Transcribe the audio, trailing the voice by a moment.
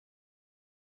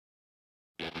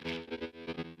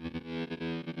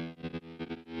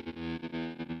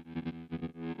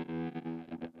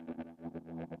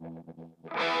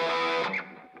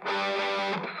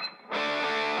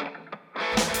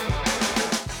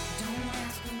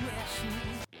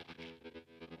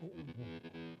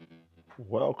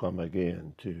Welcome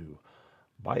again to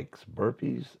Bikes,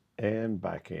 Burpees, and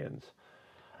Backhands.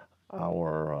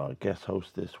 Our guest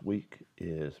host this week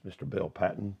is Mr. Bill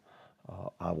Patton.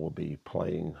 I will be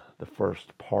playing the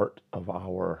first part of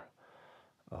our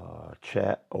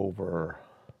chat over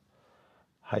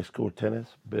high school tennis.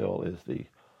 Bill is the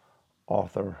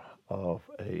author of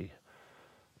a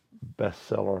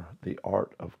bestseller, The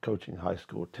Art of Coaching High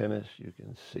School Tennis. You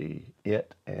can see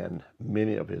it and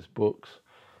many of his books,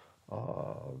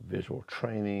 visual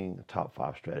training, top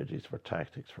 5 strategies for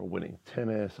tactics for winning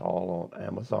tennis, all on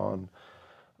Amazon.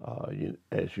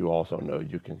 As you also know,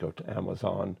 you can go to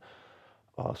Amazon,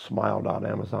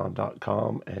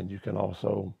 smile.amazon.com, and you can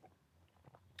also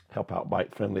help out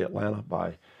Bike Friendly Atlanta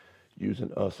by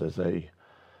using us as a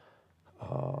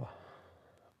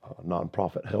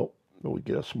nonprofit help. We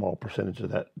get a small percentage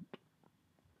of that.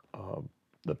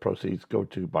 The proceeds go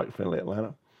to Bike Friendly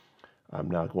Atlanta.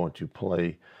 I'm now going to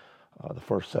play the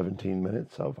first 17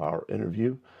 minutes of our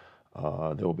interview.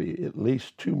 There will be at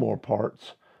least 2 more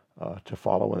parts to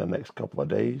follow in the next couple of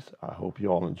days. I hope you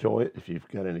all enjoy it. If you've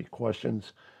got any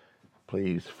questions,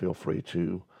 please feel free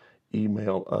to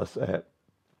email us at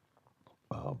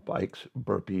Bikes,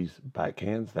 Burpees,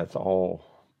 Backhands. That's all,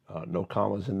 no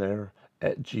commas in there,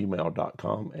 at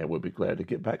gmail.com, and we'll be glad to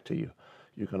get back to you.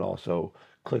 You can also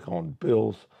click on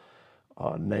Bill's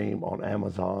name on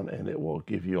Amazon, and it will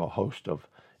give you a host of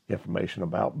information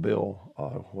about Bill.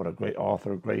 What a great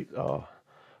author, great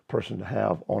person to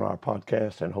have on our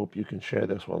podcast, and hope you can share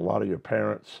this with a lot of your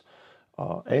parents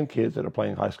and kids that are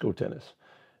playing high school tennis.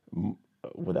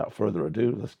 Without further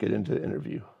ado, let's get into the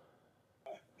interview.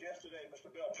 Yesterday,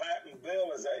 Mr. Bill Patton.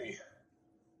 Bill is if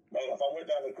I went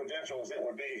down the credentials, it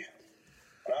would be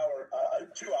an hour,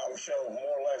 2-hour show, more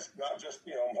or less, not just,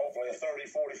 hopefully a 30,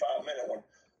 45-minute one.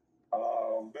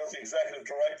 Bill's the executive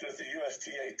director at the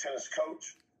USTA tennis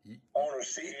coach, owner,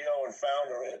 CEO, and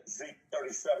founder at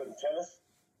Z37 Tennis.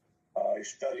 He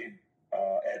studied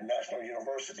at National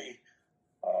University,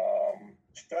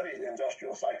 studied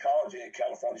industrial psychology at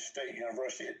California State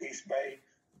University at East Bay.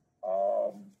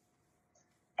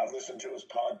 I've listened to his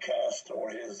podcast or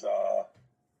his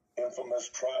infamous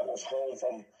travels home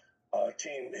from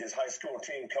his high school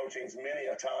team coachings many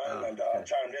a time, and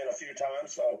chimed in a few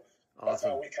times. So that's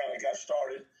how we kind of got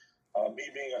started. Me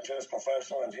being a tennis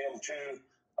professional and him too,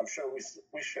 I'm sure we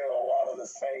share a lot of the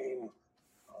same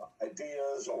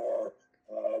ideas, or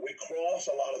we cross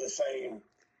a lot of the same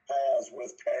paths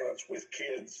with parents, with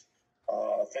kids,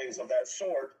 things of that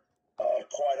sort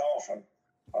quite often.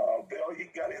 Bill, you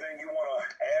got anything you want to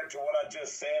add to what I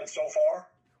just said so far?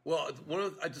 Well,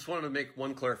 I just wanted to make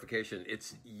one clarification.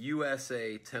 It's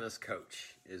USA Tennis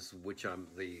Coach, is which I'm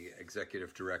the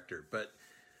executive director. But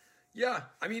yeah,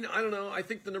 I mean, I don't know. I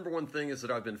think the number one thing is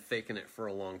that I've been faking it for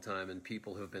a long time, and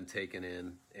people have been taken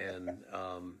in, and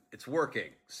it's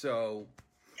working. So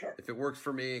Sure. If it works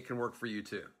for me, it can work for you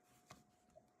too.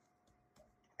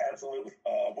 Absolutely.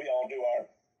 We all do our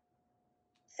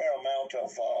fair amount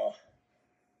of,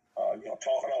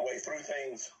 talking our way through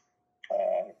things,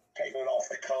 taking it off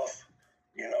the cuff.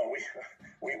 We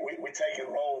take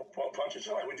and roll punches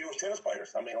like we do as tennis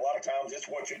players. I mean, a lot of times it's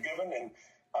what you're given and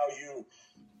how you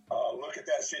look at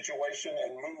that situation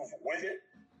and move with it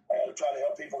to try to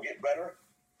help people get better.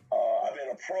 I've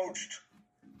been approached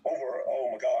over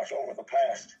the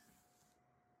past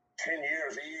 10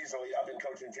 years easily. I've been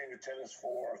coaching junior tennis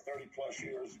for 30 plus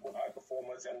years with high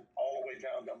performance and all the way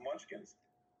down to munchkins.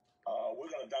 We're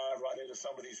going to dive right into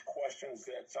some of these questions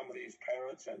that some of these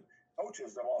parents and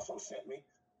coaches have also sent me.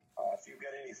 If you've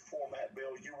got any format,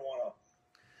 Bill, you want to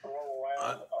throw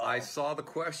around. I saw the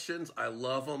questions. I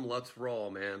love them. Let's roll,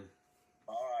 man.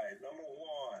 All right. Number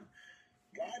 1,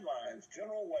 guidelines,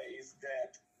 general ways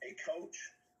that a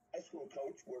coach, high school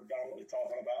coach, we're dominantly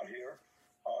talking about here,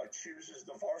 chooses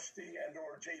the varsity and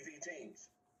or JV teams.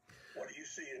 What do you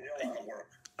see in your line of work?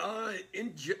 I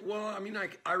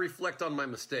reflect on my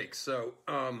mistakes. So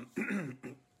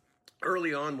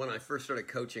early on when I first started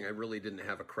coaching, I really didn't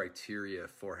have a criteria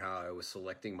for how I was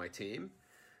selecting my team.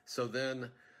 So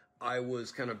then I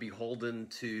was kind of beholden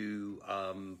to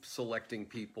selecting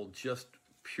people just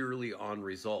purely on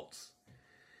results.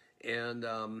 And,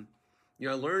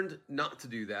 I learned not to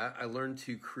do that. I learned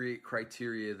to create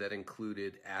criteria that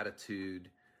included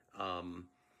attitude,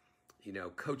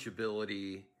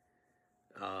 coachability,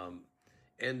 and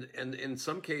in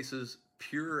some cases,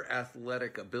 pure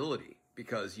athletic ability,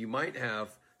 because you might have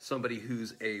somebody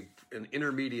who's an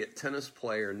intermediate tennis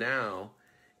player now,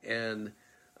 and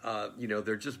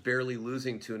they're just barely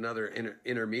losing to another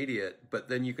intermediate, but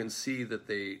then you can see that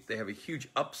they have a huge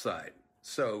upside.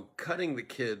 So cutting the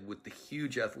kid with the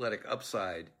huge athletic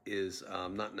upside is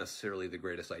not necessarily the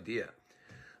greatest idea.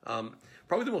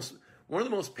 Probably one of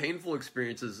the most painful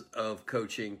experiences of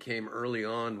coaching came early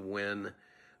on when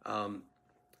I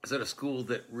was at a school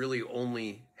that really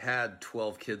only had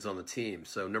 12 kids on the team.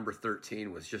 So number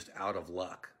 13 was just out of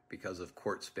luck because of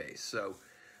court space. So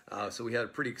we had a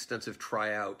pretty extensive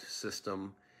tryout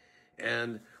system.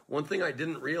 And one thing I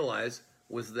didn't realize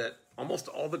was that almost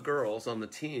all the girls on the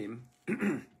team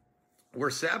were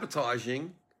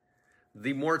sabotaging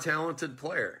the more talented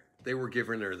player. They were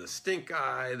giving her the stink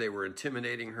eye. They were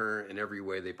intimidating her in every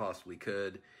way they possibly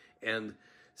could. And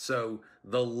so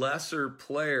the lesser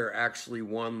player actually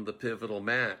won the pivotal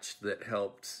match that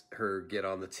helped her get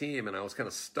on the team. And I was kind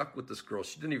of stuck with this girl.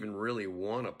 She didn't even really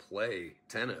want to play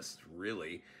tennis,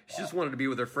 really. She just wanted to be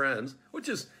with her friends, which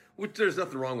there's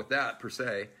nothing wrong with that per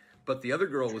se. But the other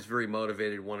girl was very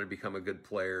motivated, wanted to become a good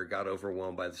player, got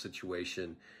overwhelmed by the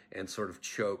situation, and sort of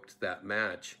choked that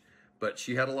match. But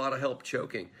she had a lot of help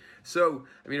choking. So,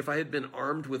 I mean, if I had been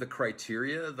armed with a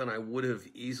criteria, then I would have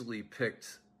easily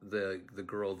picked the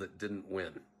girl that didn't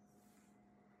win.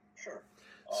 Sure.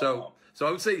 So I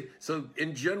would say, so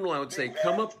in general, I would say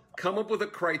come up with a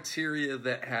criteria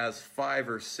that has 5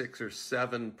 or 6 or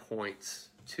 7 points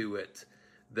to it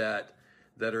that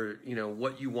are,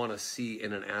 what you want to see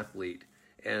in an athlete.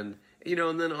 And,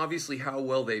 and then obviously how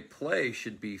well they play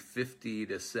should be 50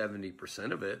 to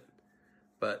 70% of it.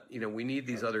 But, we need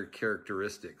these other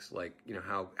characteristics, like,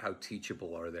 how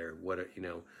teachable are they? What,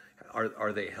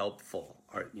 are they helpful?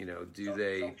 Some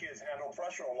kids handle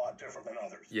pressure a lot different than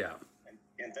others. Yeah.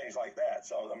 And things like that.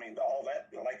 So, I mean, all that,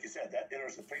 like you said, that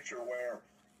enters the picture where,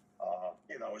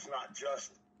 it's not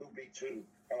just who beats who.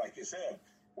 And like you said,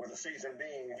 with the season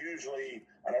being usually,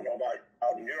 I don't know about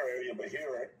out in your area, but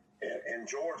here in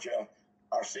Georgia,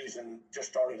 our season just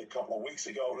started a couple of weeks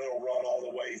ago, and it'll run all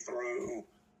the way through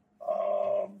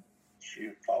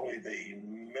probably the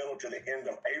middle to the end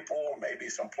of April, maybe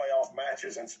some playoff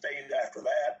matches and state after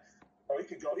that. Or we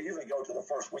could easily go to the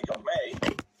first week of May.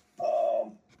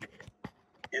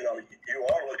 You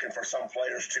are looking for some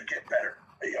players to get better.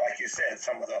 Like you said,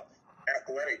 some of the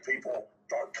athletic people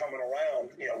start coming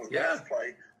around, with match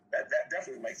play. That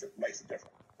definitely makes it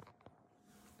different.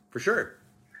 For sure.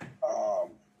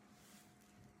 Do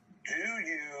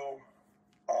you,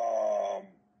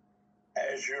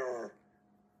 as your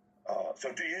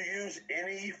so do you use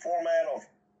any format of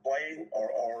play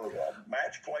or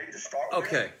match play to start with?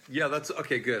 Okay. Yeah, that's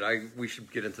okay. Good. We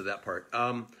should get into that part.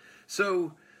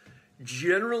 So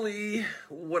generally,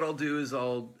 what I'll do is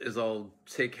I'll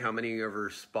take how many ever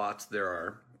spots there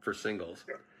are for singles.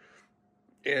 Sure.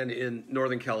 And in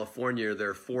Northern California,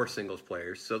 there are 4 singles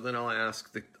players. So then I'll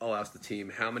ask the team,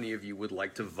 how many of you would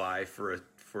like to vie for a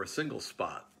single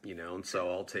spot? And so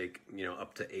I'll take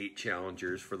up to 8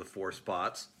 challengers for the 4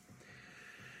 spots.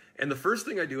 And the first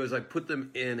thing I do is I put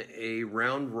them in a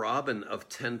round robin of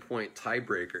 10-point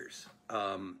tiebreakers.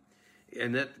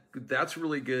 And that's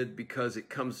really good because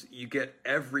you get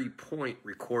every point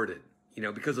recorded.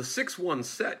 Because a 6-1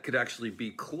 set could actually be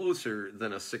closer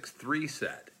than a 6-3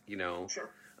 set. Sure.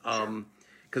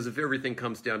 Because if everything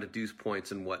comes down to deuce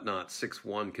points and whatnot,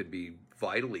 6-1 could be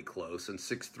vitally close, and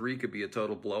 6-3 could be a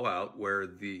total blowout where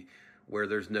the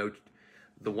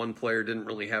one player didn't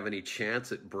really have any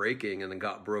chance at breaking and then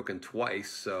got broken twice.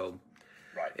 So,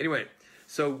 right. Anyway,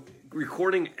 so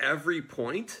recording every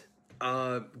point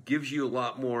gives you a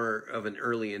lot more of an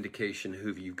early indication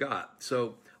who you've got.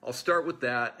 So I'll start with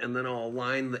that, and then I'll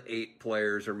align the 8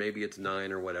 players, or maybe it's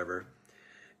 9 or whatever.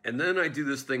 And then I do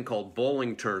this thing called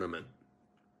bowling tournament.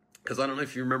 Because I don't know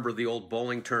if you remember the old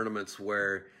bowling tournaments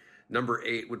where number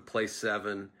 8 would play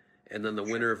 7, and then the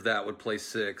winner of that would play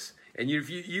 6. And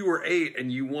if you were 8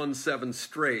 and you won 7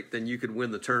 straight, then you could win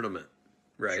the tournament,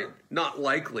 right? Sure. Not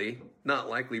likely,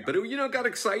 but it got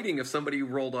exciting if somebody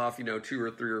rolled off 2 or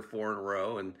 3 or 4 in a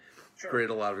row and created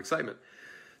a lot of excitement.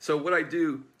 So what I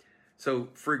do,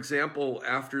 for example,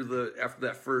 after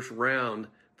that first round,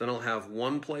 then I'll have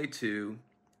 1 play 2,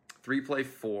 3 play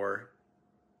 4,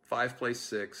 5 play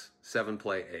 6, 7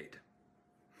 play 8.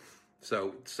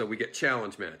 So we get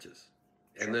challenge matches.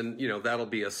 And then, that'll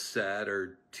be a set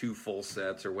or 2 full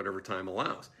sets or whatever time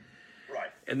allows. Right.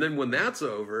 And then when that's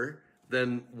over,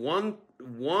 then one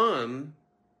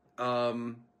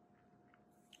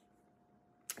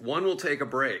will take a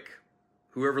break.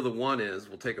 Whoever the 1 is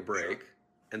will take a break. Sure.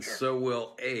 And so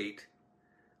will 8.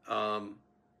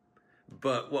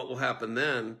 But what will happen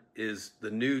then is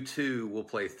the new 2 will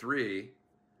play 3,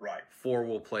 Right. 4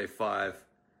 will play 5,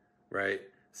 right?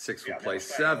 6 will Yeah, play they'll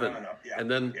stack 7, the lineup. Yeah,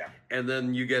 and then yeah. and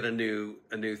then you get a new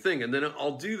thing, and then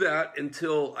I'll do that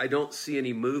until I don't see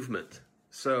any movement.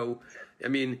 So, I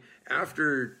mean,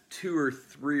 after 2 or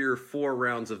 3 or 4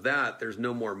 rounds of that, there's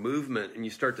no more movement, and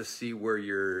you start to see where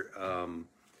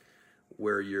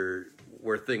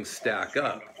where things stack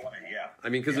up. Yeah. I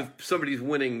mean, because if somebody's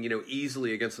winning,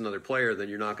 easily against another player, then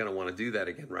you're not going to want to do that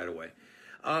again right away.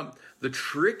 The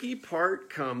tricky part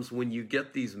comes when you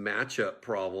get these matchup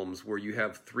problems where you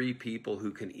have 3 people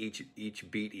who can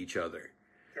each beat each other.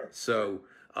 Sure. So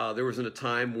there was a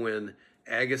time when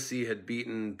Agassi had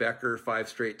beaten Becker 5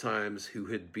 straight times, who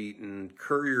had beaten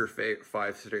Courier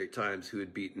 5 straight times, who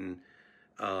had beaten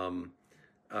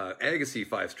Agassi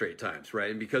 5 straight times, right?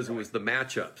 And because it was the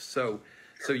matchups.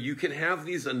 So you can have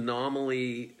these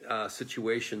anomaly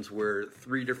situations where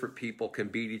 3 different people can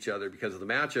beat each other because of the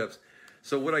matchups.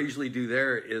 So what I usually do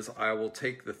there is I will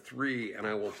take the 3 and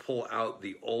I will pull out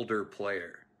the older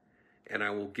player, and I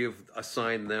will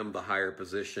assign them the higher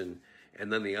position,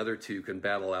 and then the other 2 can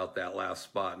battle out that last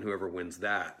spot, and whoever wins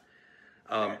that.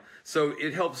 So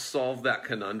it helps solve that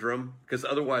conundrum, because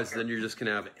otherwise then you're just going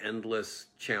to have endless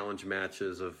challenge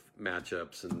matches of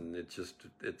matchups, and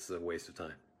it's a waste of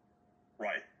time.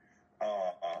 Right.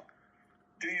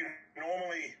 Do you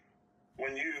normally,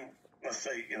 when you, let's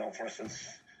say, for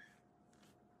instance,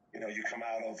 you come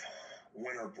out of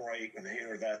winter break, and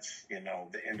here that's, the end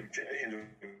of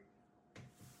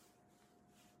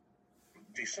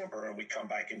December, and we come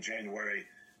back in January,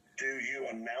 do you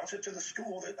announce it to the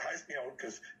school that,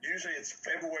 because usually it's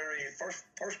February,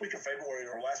 first week of February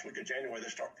or last week of January, they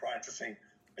start practicing,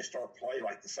 they start play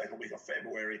like the second week of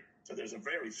February, so there's a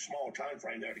very small time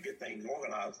frame there to get things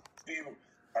organized. Do you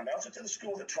announce it to the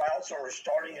school that tryouts are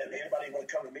starting and anybody want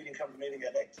to come to the meeting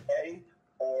at X day?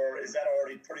 Or is that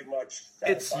already pretty much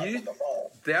satisfied from the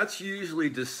fall? That's usually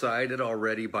decided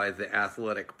already by the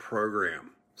athletic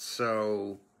program.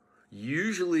 So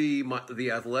usually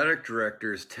the athletic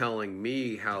director is telling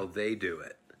me how they do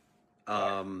it.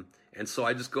 And so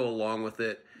I just go along with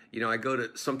it.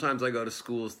 Sometimes I go to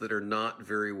schools that are not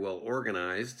very well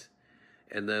organized,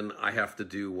 and then I have to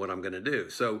do what I'm going to do.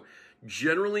 So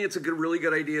generally it's a really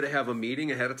good idea to have a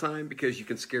meeting ahead of time, because you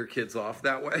can scare kids off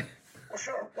that way. Well,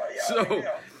 sure. Well,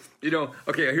 yeah,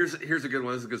 okay, here's a good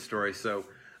one. This is a good story. So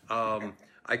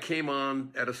I came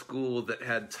on at a school that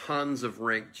had tons of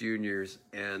ranked juniors,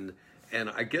 and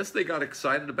I guess they got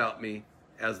excited about me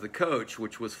as the coach,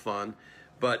 which was fun,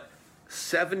 but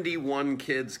 71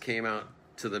 kids came out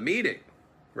to the meeting,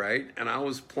 right? And I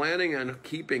was planning on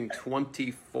keeping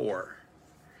 24.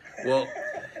 Well,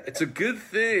 it's a good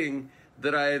thing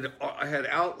that I had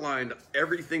outlined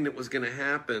everything that was going to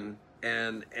happen,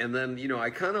 and then I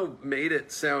kind of made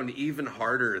it sound even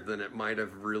harder than it might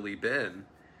have really been.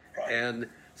 And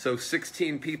so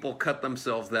 16 people cut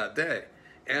themselves that day,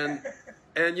 and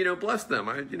bless them.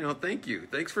 Thank you.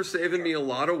 Thanks for saving me a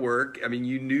lot of work. I mean,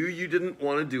 you knew you didn't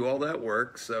want to do all that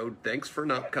work, so thanks for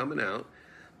not coming out.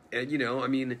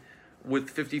 And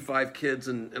with 55 kids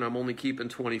and I'm only keeping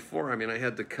 24, I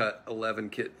had to cut 11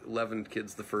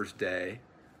 kids the first day.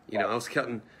 I was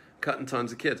cutting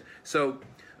tons of kids. So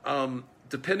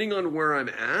depending on where I'm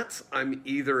at, I'm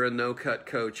either a no-cut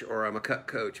coach or I'm a cut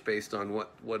coach based on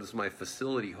what does my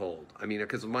facility hold.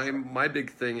 Because my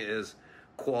big thing is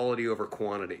quality over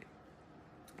quantity.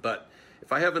 But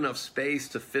if I have enough space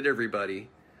to fit everybody,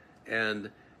 and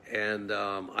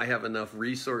I have enough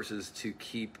resources to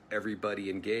keep everybody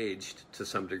engaged to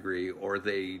some degree, or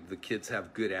the kids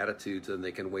have good attitudes and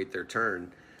they can wait their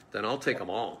turn, then I'll take them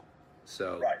all.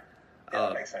 So right, yeah,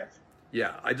 that makes sense.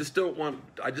 Yeah, I just don't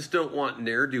want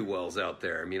ne'er-do-wells out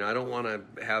there. I don't want to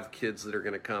have kids that are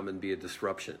going to come and be a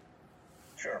disruption.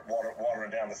 Sure,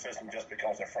 watering down the system just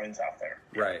because their friends out there.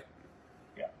 Right.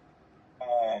 Yeah.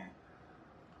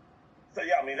 So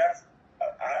yeah, that's.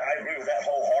 I agree with that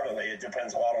wholeheartedly. It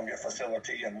depends a lot on your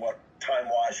facility and what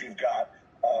time-wise you've got.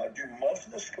 Do most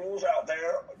of the schools out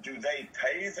there, do they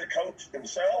pay the coach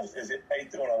themselves? Is it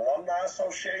paid through an alumni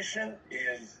association?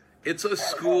 It's a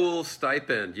school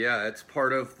stipend. Yeah, it's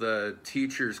part of the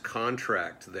teacher's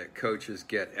contract that coaches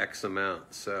get X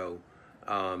amount. So,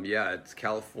 it's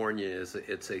California.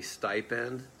 It's a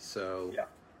stipend. So yeah.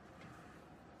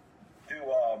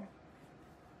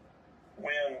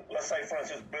 When, let's say, for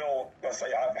instance, Bill, let's say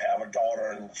I have a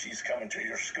daughter and she's coming to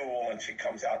your school and she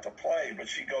comes out to play, but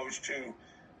she goes to,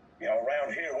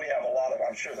 around here we have a lot of,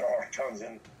 I'm sure there are tons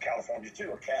in California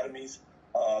too, academies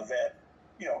that,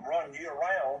 run year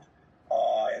round,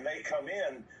 and they come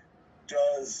in.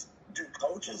 Does do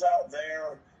coaches out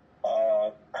there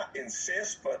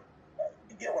insist, but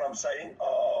you get what I'm saying?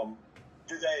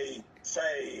 Do they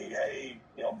say, hey,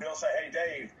 Bill say, hey,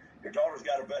 Dave, your daughter's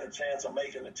got a better chance of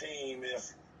making the team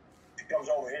if she comes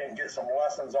over here and gets some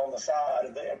lessons on the side,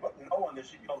 and then, but knowing that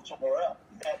she goes somewhere else.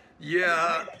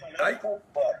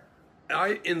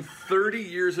 In 30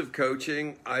 years of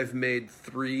coaching, I've made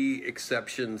 3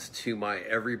 exceptions to my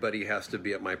everybody has to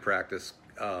be at my practice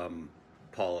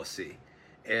policy.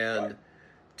 And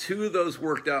 2 of those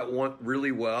worked out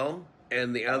really well,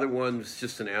 and the other one was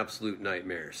just an absolute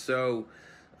nightmare. So,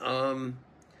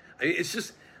 it's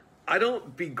just, I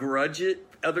don't begrudge it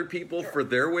other people for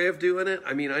their way of doing it.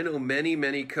 I mean, I know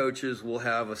many coaches will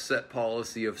have a set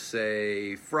policy of,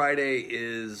 say, Friday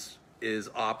is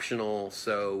optional.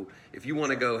 So if you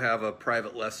want to go have a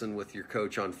private lesson with your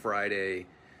coach on Friday,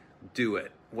 do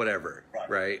it, whatever.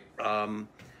 Right.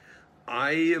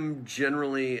 I am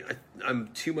generally, I'm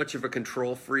too much of a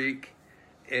control freak,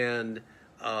 and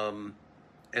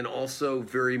also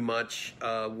very much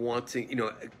wanting,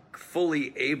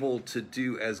 fully able to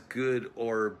do as good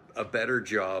or a better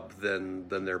job than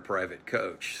their private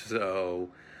coach. So,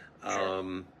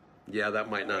 yeah, that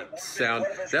might not sound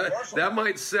that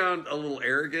might sound a little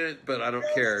arrogant, but I don't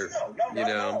care,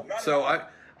 So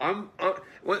I'm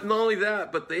well, not only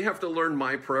that, but they have to learn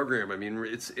my program. I mean,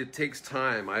 it takes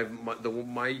time.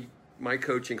 My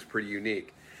coaching's pretty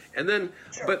unique. And then,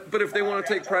 but if they want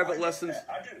to take private lessons,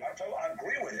 I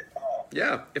agree with it.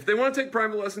 Yeah, if they want to take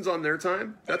private lessons on their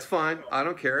time, that's fine. I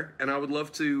don't care, and I would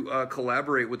love to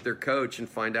collaborate with their coach and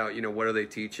find out, what are they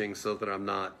teaching, so that I'm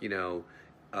not,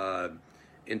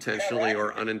 intentionally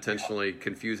or unintentionally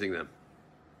confusing them.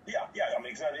 Yeah. I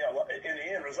mean, in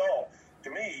the end result,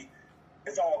 to me,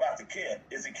 it's all about the kid.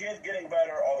 Is the kid getting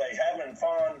better? Are they having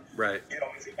fun? Right.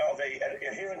 Are they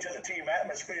adhering to the team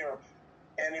atmosphere?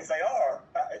 And if they are,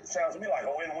 it sounds to me like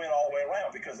a win-win all the way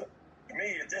around. Because to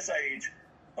me, at this age,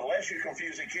 the less you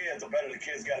confuse the kids, the better the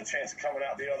kid's got a chance of coming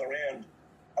out the other end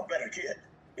a better kid.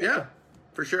 Yeah,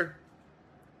 for sure.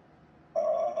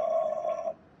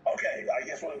 Okay, I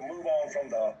guess we'll move on from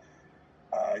the,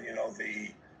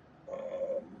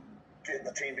 getting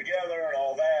the team together and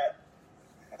all that.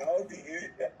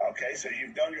 Okay, so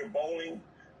you've done your bowling.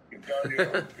 You've done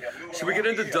your. Should we get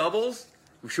into doubles?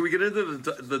 Should we get into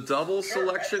the doubles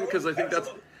selection? Because I think that's.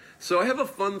 So I have a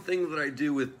fun thing that I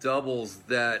do with doubles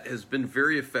that has been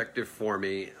very effective for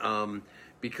me,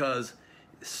 because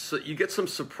you get some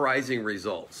surprising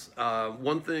results.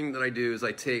 One thing that I do is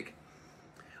I'll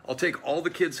take all the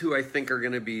kids who I think are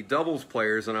going to be doubles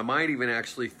players, and I might even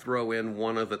actually throw in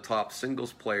one of the top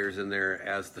singles players in there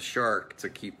as the shark to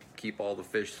keep all the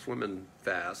fish swimming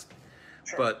fast.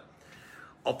 Sure. But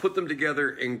I'll put them together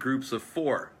in groups of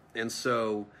 4. And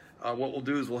so what we'll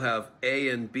do is we'll have A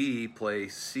and B play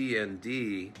C and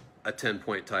D, a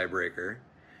 10-point tiebreaker.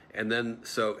 And then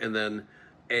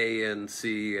A and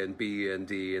C and B and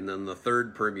D, and then the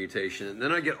third permutation. And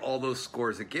then I get all those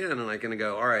scores again, and I can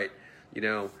go, all right,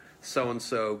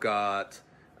 so-and-so got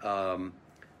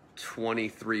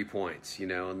 23 points,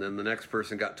 and then the next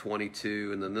person got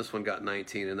 22, and then this one got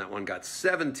 19, and that one got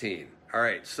 17. All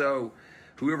right, so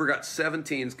whoever got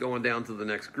 17 is going down to the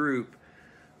next group.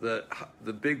 The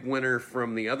big winner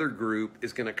from the other group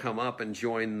is going to come up and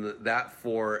join that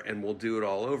 4, and we'll do it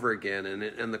all over again.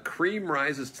 And the cream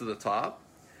rises to the top.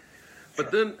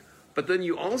 But then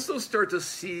you also start to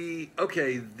see,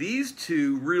 okay, these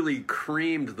 2 really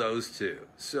creamed those 2.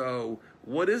 So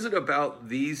what is it about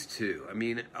these 2? I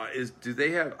mean, do they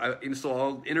have? So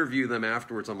I'll interview them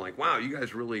afterwards. I'm like, wow, you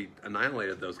guys really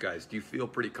annihilated those guys. Do you feel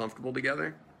pretty comfortable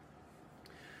together?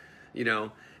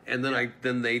 And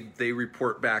then they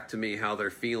report back to me how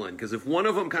they're feeling. Because if one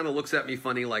of them kind of looks at me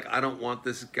funny, like I don't want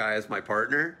this guy as my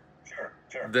partner.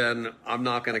 Sure. Then I'm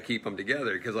not going to keep them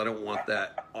together, because I don't want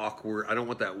that awkward. I don't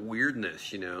want that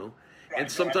weirdness, Right.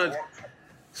 And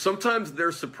sometimes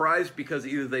they're surprised because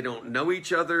either they don't know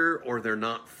each other or they're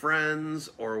not friends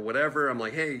or whatever. I'm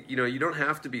like, hey, you don't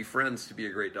have to be friends to be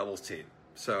a great doubles team.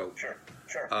 So, sure.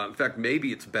 In fact,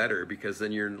 maybe it's better because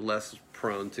then you're less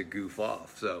prone to goof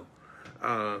off.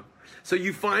 So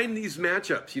you find these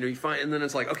matchups, and then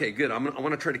it's like, okay, good. I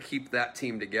want to try to keep that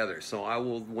team together. So I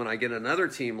will, when I get another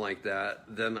team like that,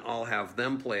 then I'll have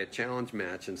them play a challenge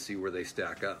match and see where they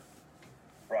stack up.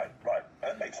 Right.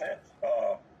 That makes sense.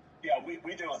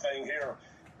 We do a thing here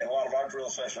in a lot of our drill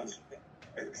sessions.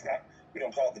 It's not, we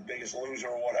don't call it the biggest loser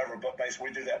or whatever, but basically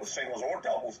we do that with singles or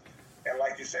doubles. And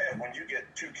like you said, when you get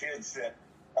 2 kids that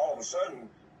all of a sudden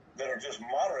that are just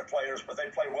moderate players, but they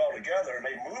play well together and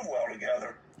they move well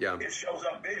together, it shows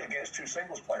up big against 2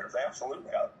 singles players.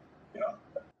 Absolutely.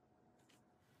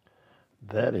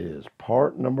 that is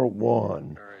part number 1 All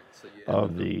right. So you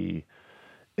of ended the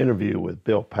interview with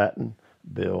Bill Patton.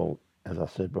 Bill, as I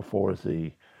said before, is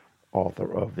the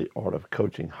author of The Art of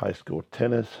Coaching High School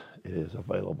Tennis. It is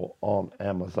available on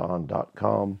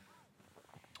Amazon.com.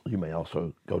 You may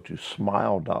also go to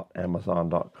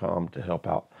smile.amazon.com to help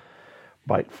out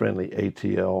Bike Friendly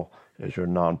ATL as your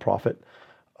nonprofit.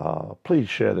 Please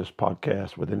share this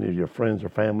podcast with any of your friends or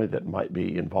family that might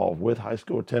be involved with high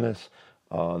school tennis.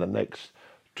 The next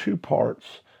 2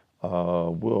 parts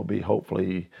will be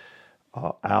hopefully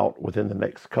out within the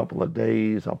next couple of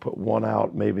days. I'll put one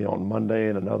out maybe on Monday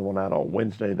and another one out on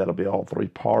Wednesday. That'll be all 3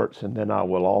 parts. And then I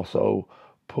will also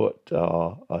put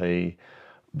a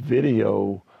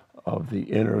video of the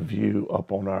interview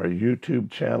up on our YouTube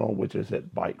channel, which is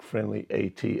at Bike Friendly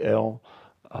ATL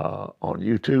on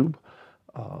YouTube.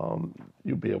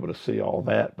 You'll be able to see all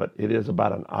that, but it is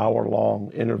about an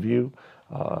hour-long interview.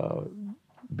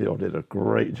 Bill did a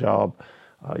great job.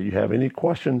 You have any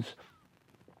questions,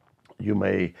 you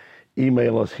may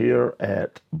email us here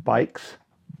at Bikes,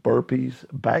 Burpees,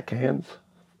 Backhands,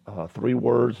 3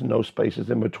 words, no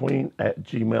spaces in between, at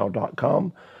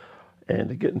gmail.com. And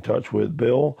to get in touch with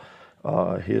Bill,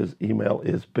 his email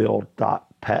is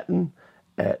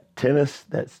bill.patton@tennis,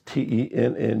 that's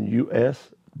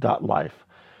TENNUS.life.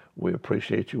 We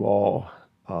appreciate you all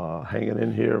hanging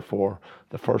in here for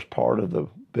the first part of the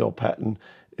Bill Patton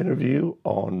interview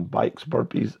on bikes,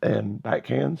 burpees, and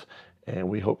backhands. And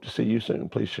we hope to see you soon.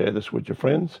 Please share this with your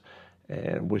friends,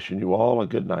 and wishing you all a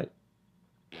good night.